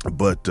her.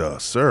 But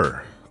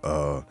sir,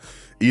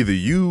 either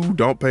you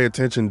don't pay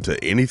attention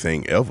to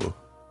anything ever,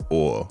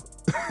 or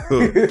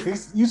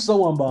you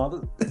so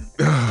unbothered.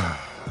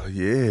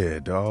 Yeah,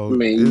 dog. I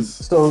mean,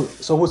 So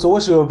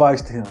what's your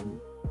advice to him?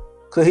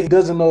 Cause he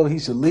doesn't know he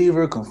should leave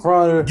her,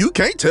 confront her. You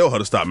can't tell her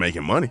to stop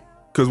making money.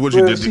 Cause what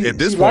Well, you did at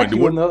this she point, like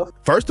you enough.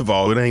 first of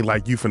all, it ain't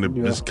like you finna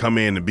Yeah. just come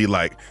in and be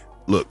like,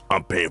 look,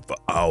 I'm paying for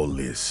all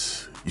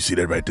this. You see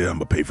that right there? I'm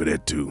gonna pay for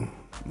that too.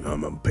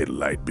 I'm gonna pay the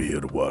light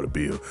bill, the water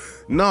bill.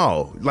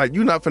 No, like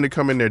you're not finna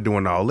come in there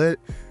doing all that.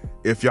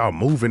 If y'all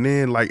moving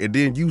in, like, and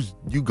then you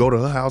go to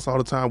her house all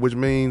the time, which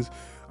means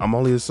I'm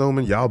only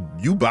assuming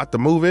you about to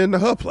move into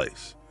her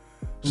place.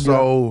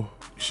 So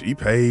she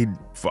paid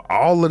for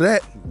all of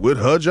that with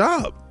her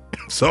job.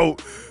 So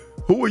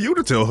who are you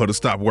to tell her to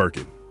stop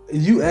working?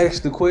 You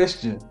asked the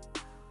question,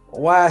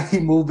 why he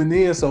moving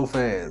in so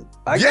fast?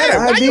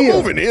 Why you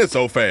moving in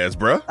so fast,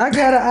 bruh? I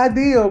got an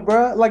idea,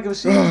 bruh. Like if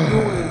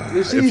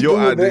she's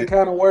doing that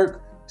kind of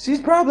work,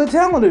 she's probably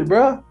talented,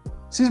 bruh.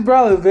 She's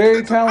probably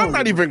very talented. I'm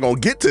not even gonna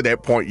get to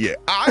that point yet.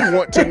 I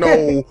want to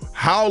know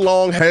how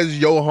long has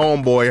your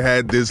homeboy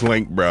had this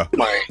link, bruh?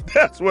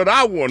 That's what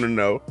I want to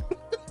know.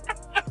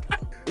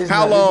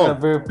 How long? It's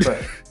not very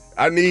fresh.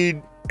 I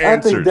need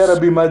answers. I think that'll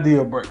be my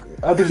deal breaker.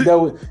 I think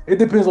it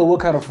depends on what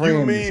kind of friend.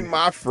 You mean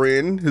my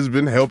friend has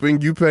been helping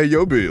you pay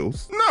your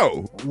bills?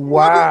 No.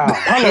 Wow.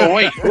 Hold on,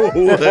 wait.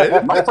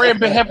 My friend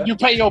been helping you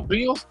pay your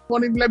bills?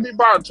 Won't even let me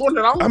borrow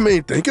 $20? I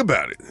mean, think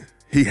about it.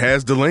 He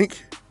has the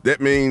link. That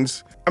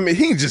means, I mean,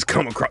 he just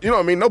come across, you know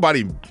what I mean?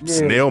 Nobody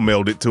snail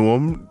mailed it to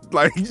him.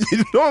 Like, you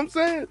know what I'm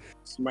saying?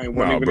 Somebody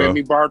won't even let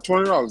me borrow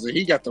 $20 and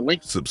he got the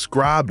link.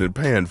 Subscribed and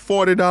paying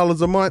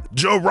 $40 a month.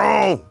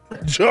 Jerome.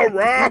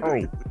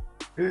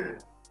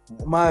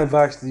 My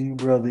advice to you,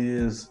 brother,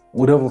 is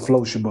whatever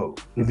floats your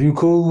boat. If you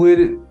cool with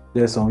it,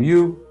 that's on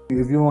you.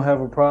 If you don't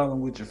have a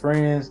problem with your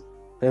friends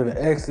having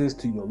access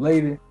to your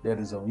lady, that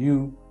is on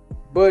you.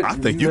 But I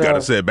think you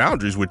gotta set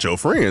boundaries with your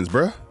friends,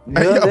 bro.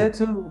 Yeah, that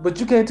too. But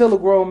you can't tell a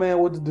grown man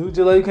what to do.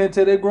 Just like you can't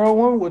tell that grown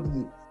woman what to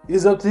do.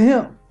 It's up to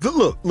him.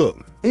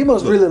 Look. He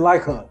must really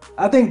like her.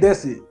 I think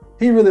that's it.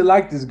 He really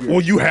liked this girl.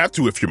 Well, you have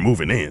to if you're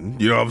moving in.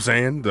 You know what I'm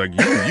saying? Like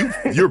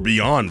you're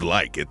beyond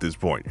like at this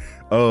point.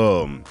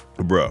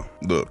 Bro,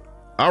 look,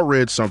 I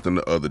read something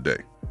the other day,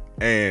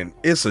 and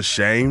it's a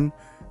shame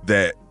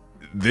that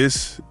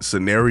this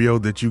scenario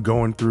that you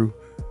going through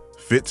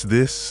fits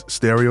this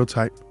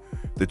stereotype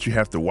that you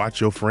have to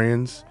watch your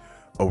friends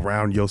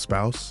around your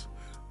spouse,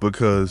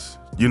 because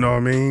you know what I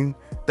mean?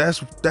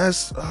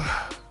 That's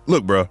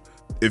look, bro,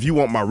 if you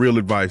want my real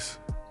advice,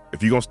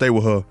 if you're gonna stay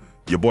with her,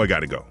 your boy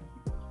gotta go.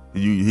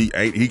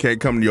 He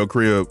can't come to your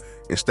crib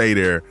and stay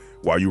there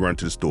while you run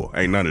to the store.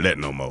 Ain't none of that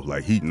no more.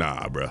 Like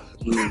nah, bro.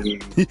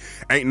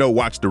 Ain't no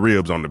watch the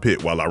ribs on the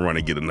pit while I run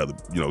and get another,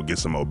 get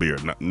some more beer.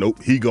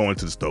 Nope, he going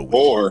to the store.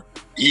 Or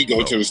he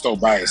go to the store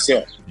by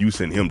himself. You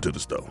send him to the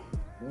store.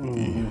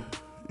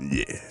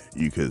 Yeah,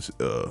 because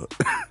no,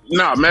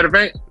 matter of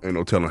fact, ain't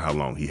no telling how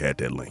long he had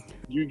that link.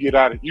 You get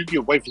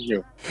away from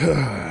him.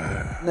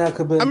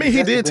 I mean,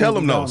 he did tell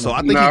him though, so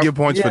I think he get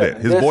points for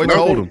that. His boy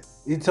told him.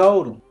 He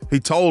told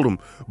him.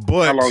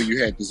 But how long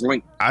you had this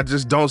link? I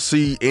just don't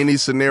see any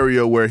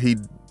scenario where he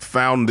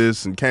found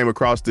this and came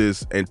across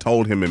this and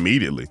told him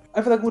immediately.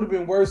 I feel like it would have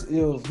been worse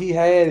if he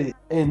had it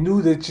and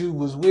knew that you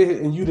was with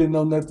it and you didn't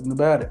know nothing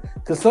about it.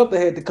 Because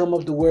something had to come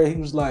up to where he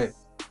was like,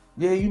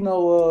 yeah, you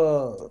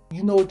know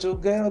what your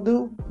gal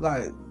do?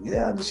 Like,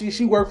 yeah,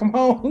 she work from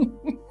home.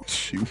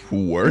 She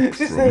work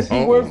she from said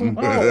home. She work from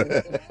home.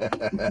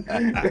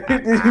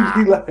 Then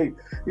you like,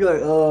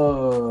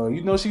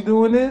 she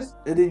doing this?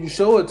 And then you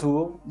show it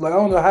to him. Like, I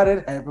don't know how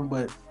that happened,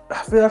 but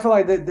I feel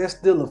like that's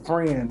still a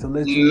friend to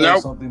let you know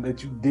something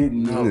that you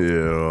didn't know.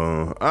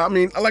 Yeah. I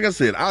mean, like I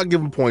said, I'll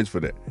give him points for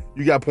that.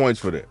 You got points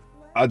for that.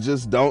 I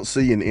just don't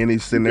see in any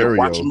scenario.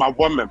 Watching my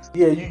woman.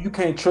 Yeah, you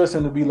can't trust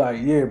him to be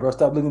like, yeah, bro,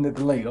 stop looking at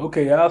the link.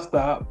 Okay, I'll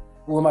stop.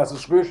 Pull my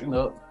subscription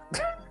up.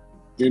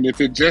 And if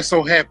it just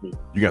so happened,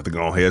 you got to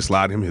go ahead and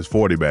slide him his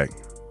 40 back.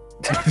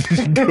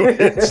 Go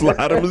ahead,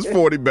 slide him his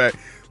 40 back.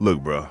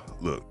 Look, bro,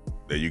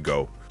 there you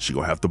go. She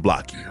gonna have to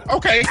block you.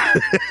 Okay.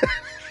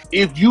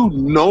 If you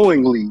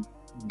knowingly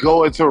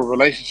go into a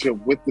relationship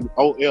with the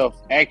OF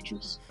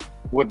actress,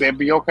 would that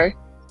be okay?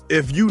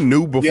 If you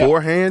knew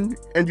beforehand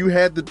and you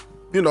had the,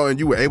 and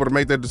you were able to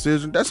make that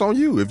decision, that's on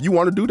you. If you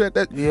want to do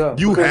that,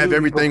 you have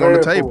everything on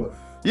the table.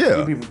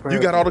 Yeah, you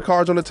got all the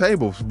cards on the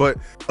table. But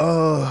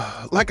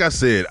like I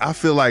said, I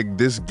feel like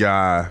this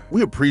guy,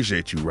 we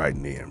appreciate you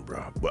writing in,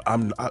 bro. But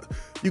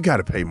you got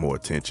to pay more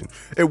attention.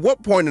 At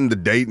what point in the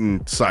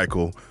dating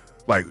cycle,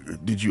 like,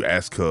 did you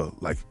ask her,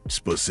 like,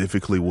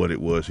 specifically what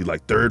it was? You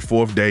like third,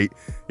 fourth date,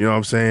 you know what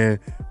I'm saying?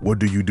 What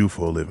do you do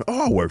for a living?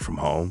 Oh, I work from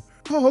home.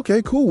 Oh,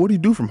 okay, cool. What do you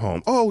do from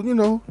home?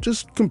 Oh,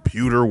 just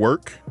computer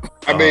work.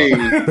 I mean,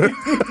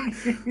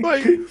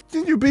 like,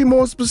 can you be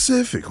more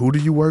specific? Who do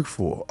you work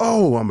for?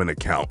 Oh, I'm an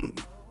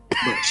accountant.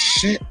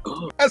 Shit.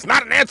 That's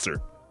not an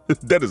answer.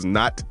 That is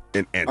not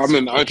an answer. I'm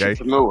an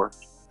entrepreneur.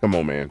 Come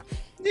on, man.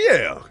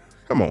 Yeah.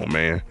 Come on,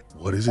 man.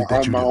 What is it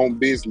that you do? I own my own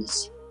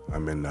business.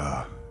 I'm in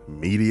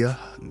media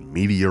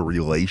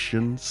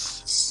relations.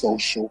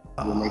 Social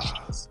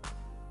relations.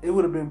 It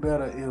would have been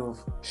better if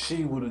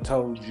she would have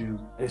told you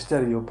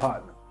instead of your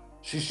partner.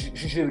 she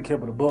should have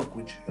kept it a buck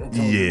with you. I told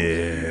you.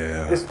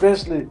 Yeah.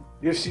 Especially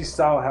if she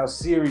saw how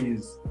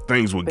serious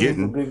Things were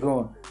getting. been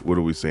going. What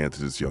are we saying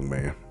to this young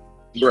man?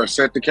 Bro,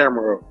 set the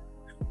camera up.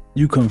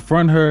 You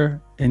confront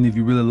her, and if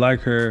you really like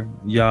her,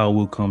 y'all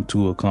will come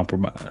to a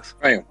compromise.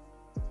 Bam.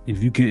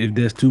 If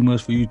that's too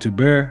much for you to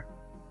bear,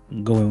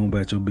 go on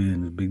about your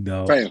business, big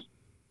dog. Bam.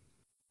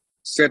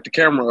 Set the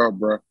camera up,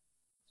 bro.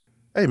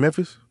 Hey,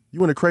 Memphis,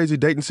 you in a crazy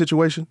dating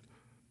situation?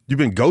 You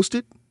been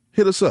ghosted?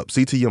 Hit us up,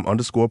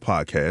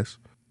 CTM_podcast,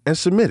 and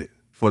submit it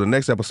for the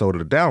next episode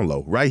of The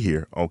Download right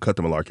here on Cut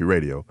the Malarkey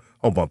Radio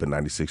on Bumpin'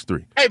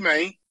 96.3. Hey,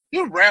 man,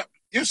 you rap,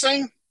 you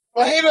sing?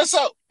 Well, hit us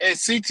up at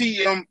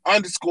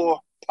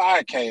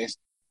CTM_podcast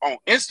on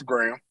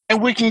Instagram,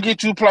 and we can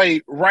get you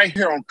played right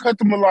here on Cut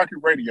the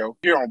Malarkey Radio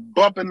here on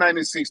Bumpin'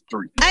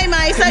 96.3. Hey,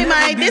 man, say,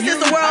 man, this is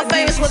the world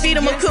famous Lavita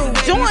McCool.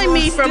 Join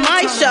me for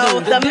my show,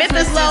 the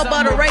Memphis Love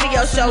Butter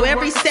Radio Show,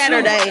 every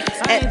Saturday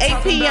at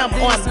 8 p.m.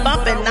 on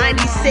Bumpin'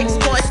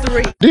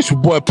 96.3. This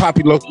your boy,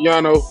 Poppy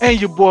Lociano. And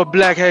your boy,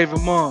 Black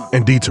Haven Mon.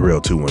 And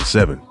D-Terrell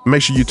 217.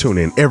 Make sure you tune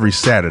in every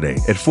Saturday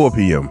at 4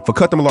 p.m. for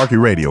Cut the Malarkey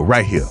Radio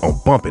right here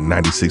on Bumpin'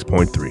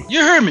 96.3.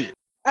 You hear me?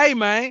 Hey,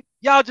 man,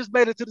 y'all just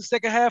made it to the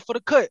second half of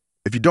the cut.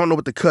 If you don't know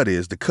what the cut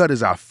is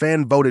our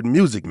fan-voted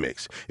music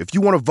mix. If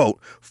you want to vote,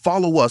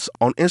 follow us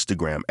on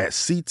Instagram at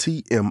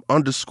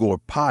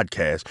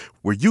CTM_podcast,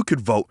 where you could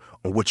vote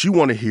on what you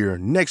want to hear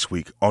next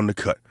week on The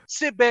Cut.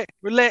 Sit back,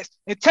 relax,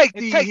 and take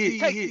these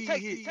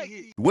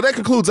hits. Well, that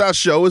concludes our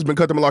show. It's been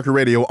Cut the Malarkey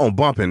Radio on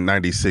Bumpin'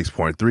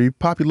 96.3.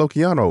 Poppy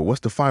Lociano, what's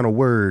the final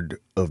word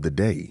of the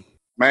day?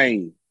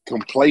 Man,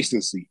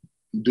 complacency.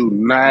 Do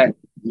not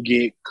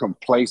get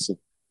complacent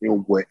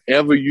in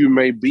whatever you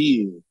may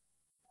be in.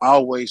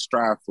 Always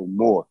strive for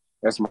more.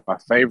 That's my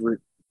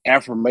favorite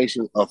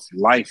affirmation of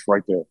life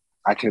right there.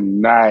 I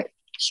cannot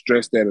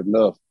stress that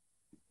enough.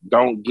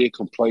 Don't get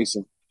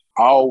complacent.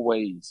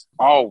 Always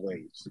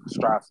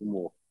strive for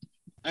more.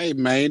 Hey,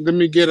 man, let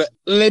me get a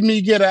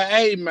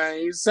hey,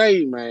 man.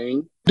 Say,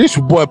 man. This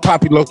your boy,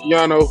 Poppy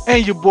Lociano.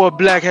 And your boy,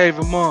 Black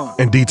Haven Mon.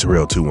 And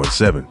D-Terrell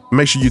 217.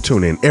 Make sure you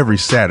tune in every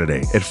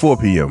Saturday at 4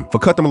 p.m. for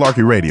Cut the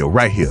Malarkey Radio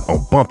right here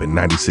on Bumpin'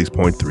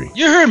 96.3.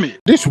 You hear me?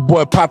 This your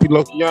boy, Poppy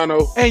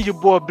Lociano. And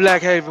your boy,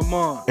 Black Haven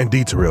Mon. And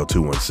D-Terrell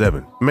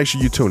 217. Make sure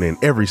you tune in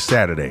every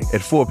Saturday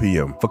at 4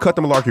 p.m. for Cut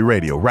the Malarkey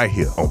Radio right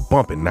here on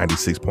Bumpin'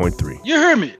 96.3. You hear me?